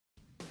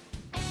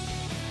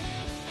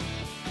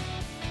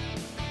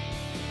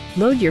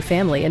Load your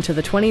family into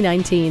the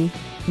 2019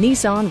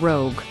 Nissan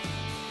Rogue.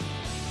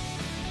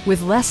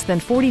 With less than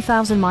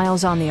 40,000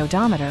 miles on the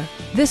odometer,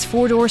 this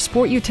four-door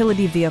sport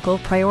utility vehicle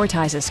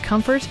prioritizes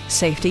comfort,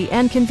 safety,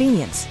 and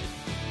convenience.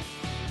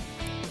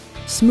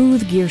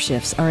 Smooth gear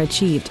shifts are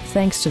achieved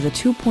thanks to the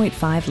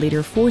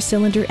 2.5-liter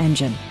four-cylinder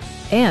engine.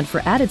 And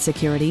for added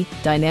security,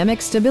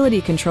 dynamic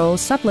stability control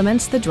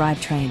supplements the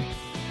drivetrain.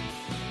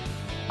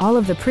 All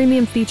of the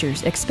premium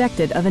features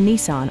expected of a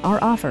Nissan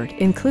are offered,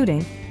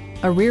 including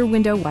a rear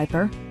window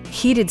wiper,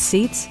 heated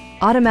seats,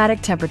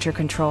 automatic temperature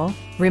control,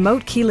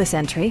 remote keyless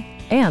entry,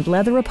 and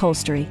leather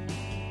upholstery.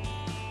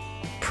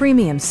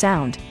 Premium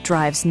sound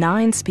drives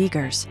 9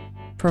 speakers,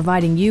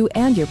 providing you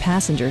and your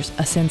passengers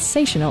a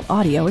sensational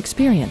audio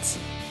experience.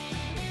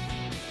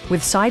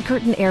 With side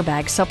curtain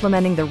airbags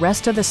supplementing the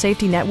rest of the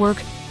safety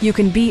network, you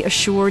can be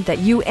assured that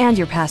you and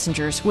your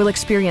passengers will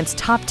experience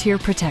top-tier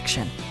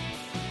protection.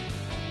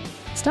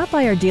 Stop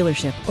by our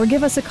dealership or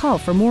give us a call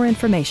for more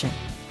information.